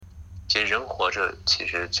其实人活着，其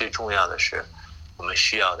实最重要的是，我们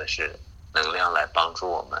需要的是能量来帮助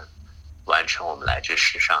我们完成我们来这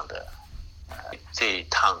世上的这一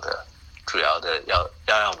趟的主要的要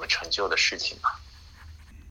让我们成就的事情嘛。